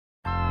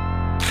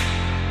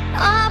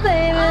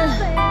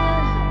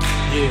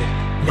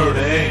Yeah, murder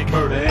ain't,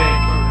 murder ain't.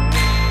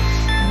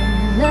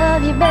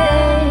 Love you,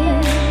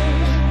 babe.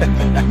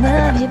 Baby,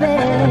 love you,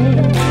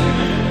 babe.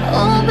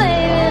 Oh,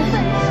 baby.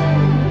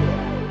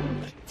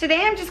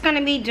 Today I'm just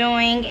gonna be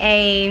doing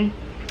a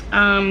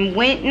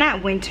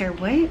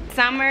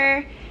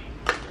summer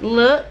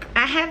look.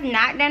 I have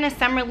not done a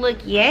summer look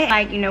yet.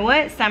 Like, you know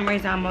what? Summer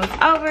is almost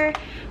over.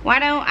 Why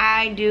don't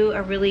I do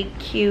a really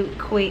cute,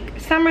 quick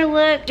summer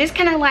look? Just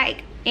kind of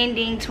like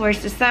ending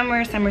towards the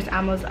summer. Summer's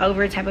almost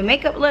over type of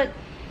makeup look.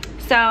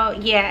 So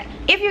yeah,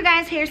 if you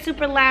guys hear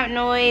super loud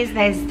noise,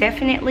 that's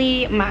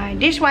definitely my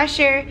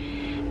dishwasher.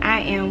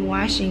 I am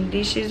washing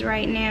dishes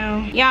right now.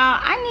 Y'all,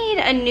 I need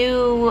a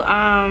new,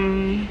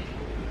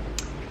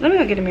 let me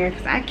go get a mirror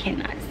because I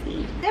cannot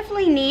see.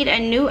 Definitely need a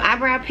new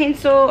eyebrow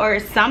pencil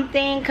or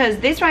something, because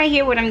this right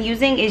here, what I'm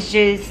using is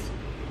just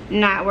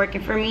not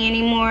working for me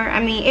anymore.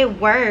 I mean, it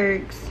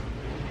works,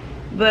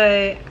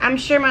 but I'm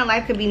sure my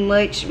life could be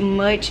much,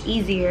 much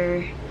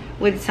easier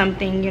with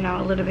something, you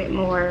know, a little bit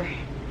more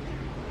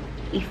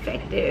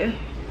effective.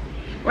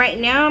 Right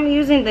now I'm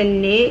using the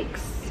NYX.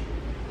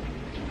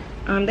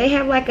 They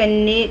have like a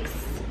NYX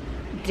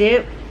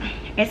dip.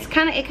 It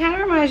kind of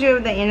reminds you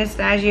of the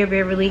Anastasia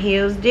Beverly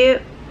Hills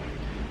dip,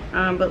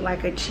 but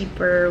like a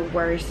cheaper,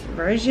 worse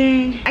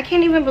version. I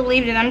can't even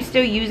believe that I'm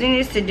still using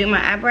this to do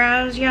my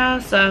eyebrows,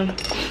 y'all, so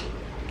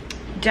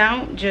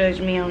don't judge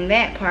me on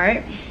that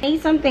part. I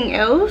need something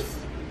else.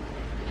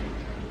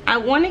 I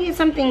want to get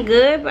something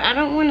good, but I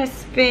don't want to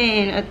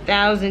spend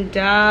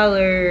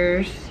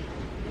 $1,000.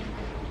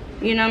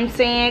 You know what I'm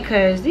saying?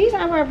 Because these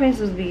eyebrow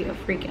pencils be a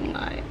freaking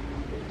lot.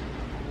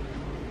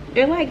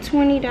 They're like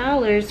 $20,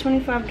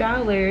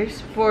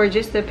 $25 for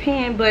just a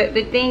pen. But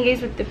the thing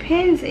is with the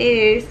pens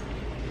is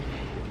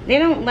they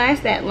don't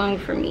last that long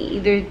for me.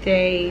 Either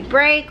they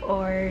break,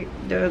 or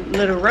the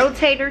little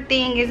rotator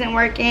thing isn't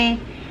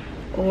working,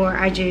 or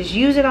I just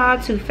use it all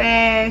too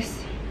fast.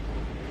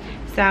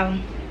 So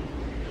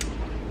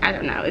I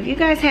don't know. If you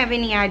guys have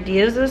any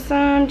ideas of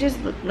some, just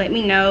let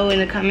me know in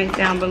the comments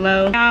down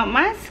below. Now,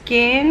 my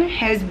skin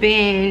has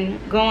been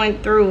going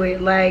through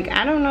it. Like,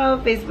 I don't know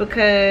if it's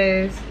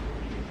because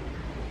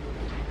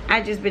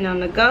I've just been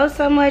on the go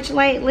so much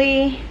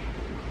lately.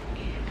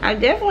 I've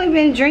definitely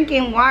been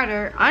drinking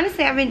water.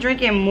 Honestly, I've been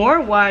drinking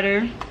more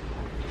water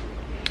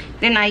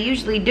than I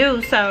usually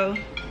do, so.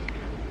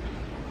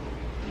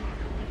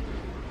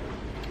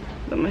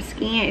 But my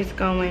skin is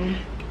going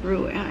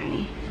through it,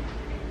 honey.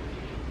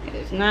 It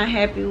is not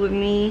happy with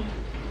me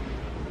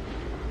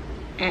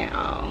at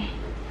all.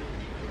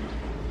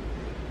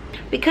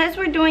 Because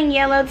we're doing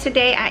yellow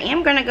today, I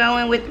am gonna go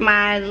in with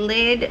my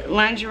Lid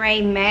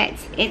Lingerie Matte.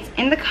 It's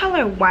in the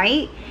color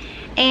white,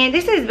 and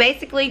this is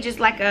basically just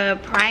like a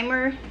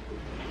primer.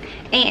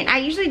 And I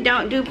usually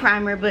don't do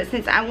primer, but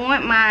since I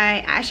want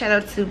my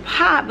eyeshadow to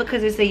pop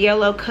because it's a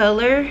yellow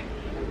color,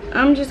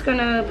 I'm just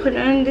gonna put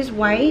on this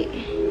white,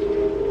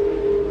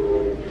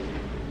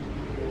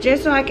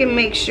 just so I can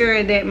make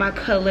sure that my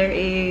color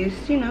is,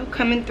 you know,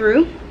 coming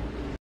through.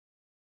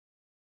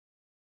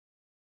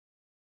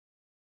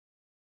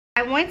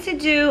 I want to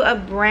do a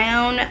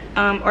brown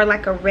or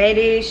like a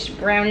reddish,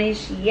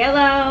 brownish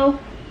yellow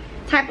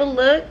type of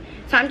look.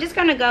 So I'm just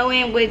gonna go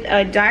in with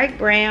a dark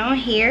brown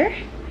here,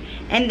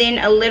 and then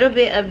a little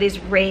bit of this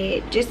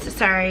red. This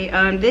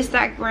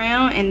dark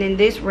brown and then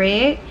this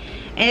red.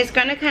 And it's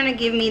gonna kind of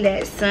give me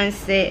that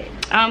sunset.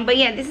 But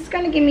yeah, this is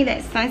gonna give me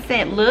that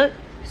sunset look.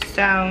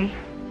 So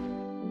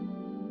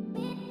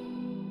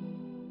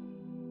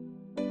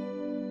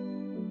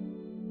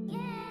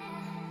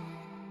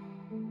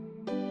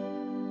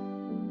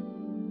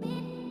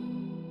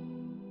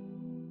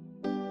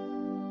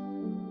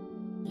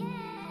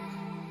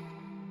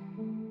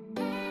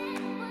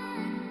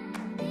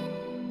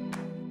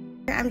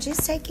I'm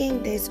just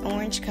taking this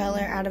orange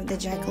color out of the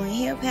Jaclyn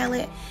Hill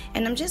palette,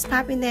 and I'm just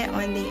popping that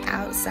on the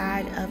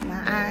outside of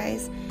my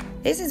eyes.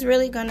 This is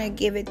really gonna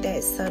give it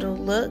that subtle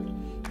look.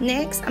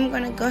 Next, I'm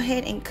gonna go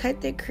ahead and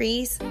cut the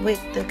crease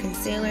with the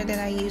concealer that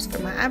I use for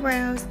my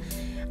eyebrows.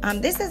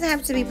 This doesn't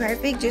have to be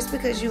perfect, just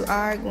because you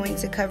are going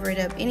to cover it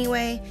up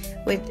anyway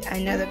with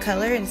another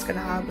color, and it's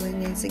gonna all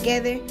blend in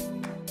together.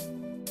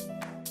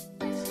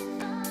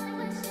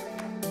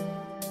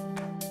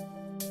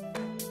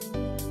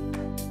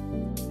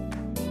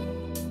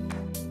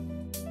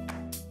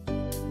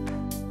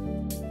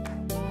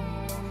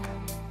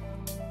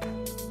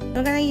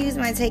 I'm going to use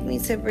my Take Me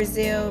to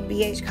Brazil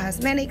BH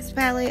Cosmetics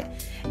palette,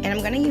 and I'm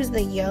going to use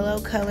the yellow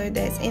color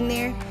that's in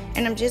there,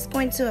 and I'm just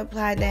going to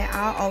apply that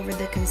all over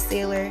the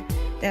concealer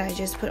that I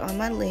just put on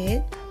my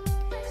lid.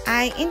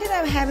 I ended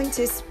up having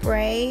to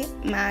spray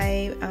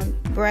my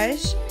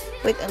brush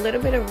with a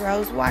little bit of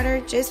rose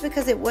water just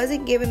because it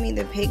wasn't giving me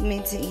the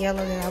pigmented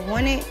yellow that I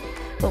wanted.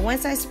 But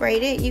once I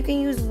sprayed it, you can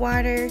use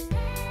water,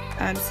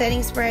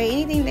 setting spray,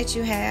 anything that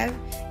you have.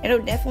 It'll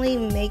definitely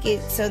make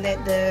it so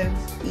that the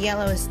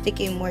yellow is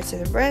sticking more to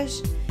the brush,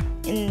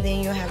 and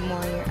then you'll have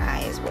more in your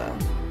eye as well.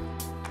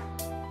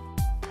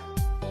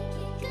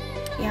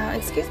 Y'all,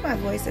 excuse my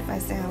voice if I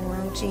sound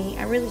raunchy.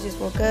 I really just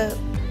woke up,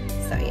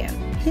 So yeah.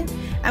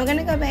 I'm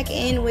gonna go back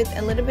in with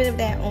a little bit of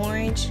that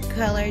orange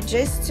color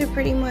just to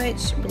pretty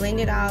much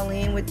blend it all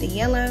in with the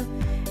yellow.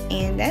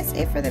 And that's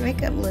it for the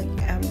makeup look,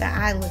 the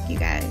eye look, you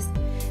guys.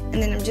 And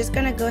then I'm just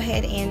gonna go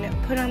ahead and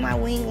put on my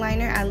wing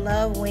liner. I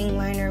love wing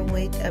liner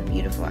with a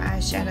beautiful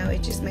eyeshadow.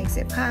 It just makes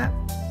it pop.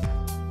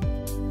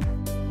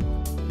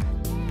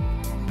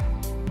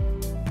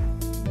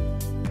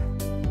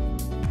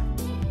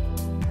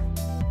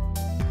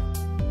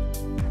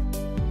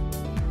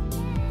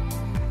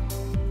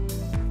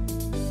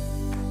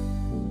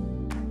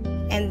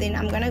 And then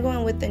I'm gonna go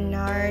in with the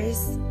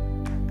NARS,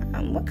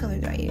 what color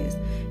do I use?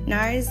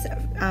 NARS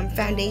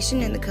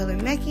foundation in the color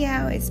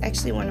Macchiato. It's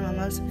actually one of my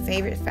most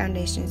favorite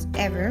foundations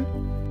ever.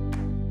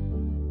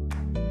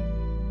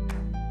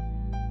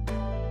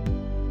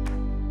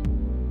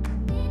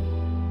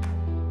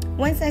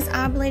 Once that's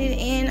all blended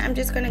in, I'm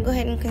just gonna go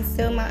ahead and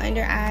conceal my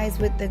under eyes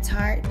with the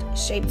Tarte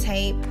Shape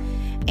Tape.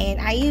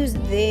 And I use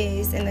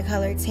this in the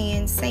color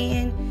Tan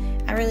Sand.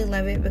 I really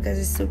love it because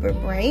it's super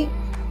bright.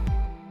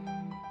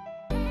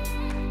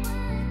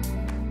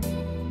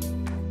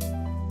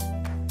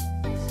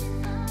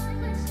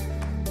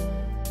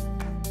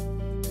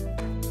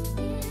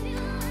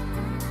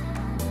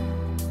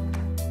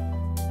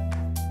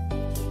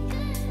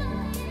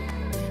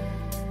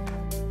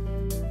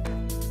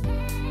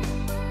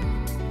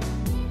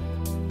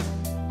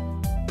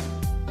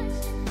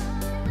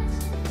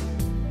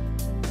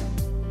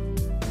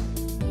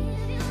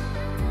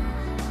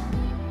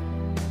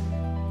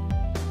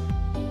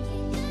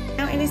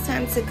 It is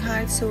time to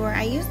contour.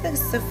 I use the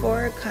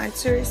Sephora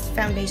Contours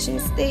foundation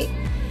stick.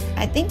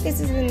 I think this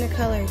is in the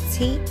color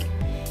Teak,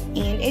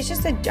 and it's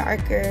just a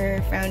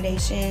darker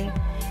foundation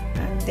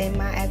than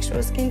my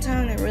actual skin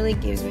tone. It really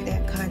gives me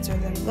that contour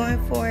that I'm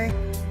going for.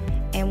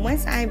 And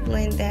once I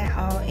blend that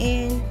all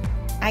in,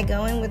 I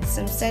go in with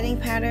some setting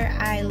powder.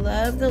 I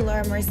love the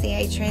Laura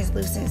Mercier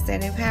translucent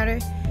setting powder.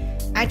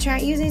 I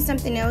tried using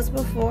something else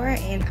before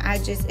and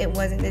it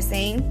wasn't the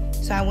same,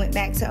 so I went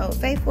back to Old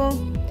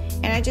Faithful.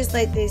 And I just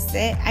let this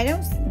sit. I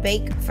don't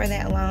bake for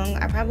that long.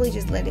 I probably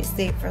just let it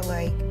sit for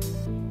like,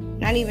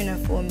 not even a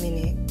full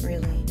minute,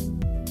 really.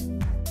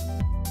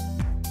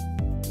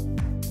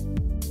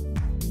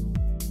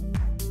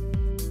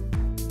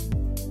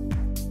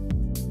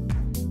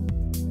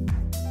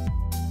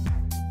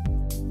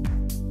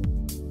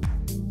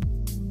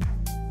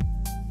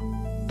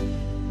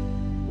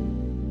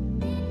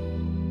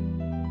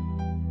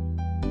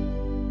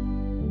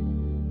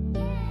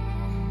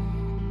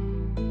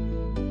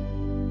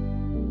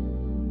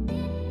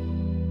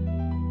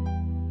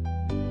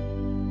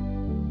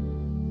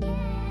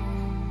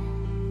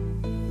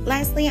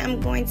 Lastly, I'm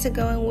going to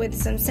go in with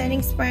some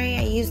setting spray.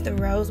 I use the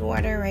rose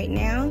water right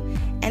now,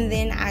 and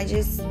then I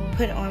just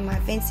put on my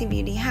Fenty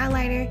Beauty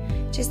highlighter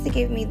just to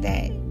give me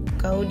that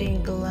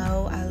golden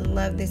glow. I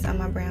love this on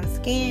my brown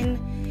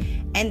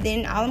skin. And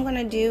then all I'm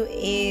gonna do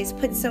is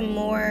put some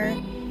more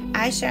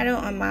eyeshadow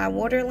on my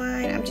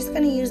waterline. I'm just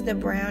gonna use the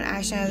brown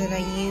eyeshadow that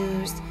I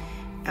used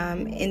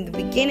in the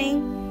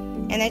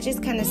beginning, and that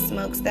just kind of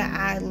smokes the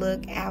eye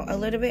look out a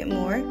little bit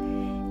more.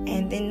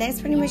 And then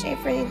that's pretty much it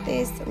for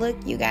this look,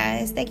 you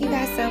guys. Thank you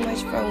guys so much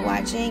for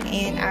watching,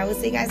 and I will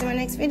see you guys in my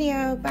next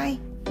video.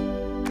 Bye.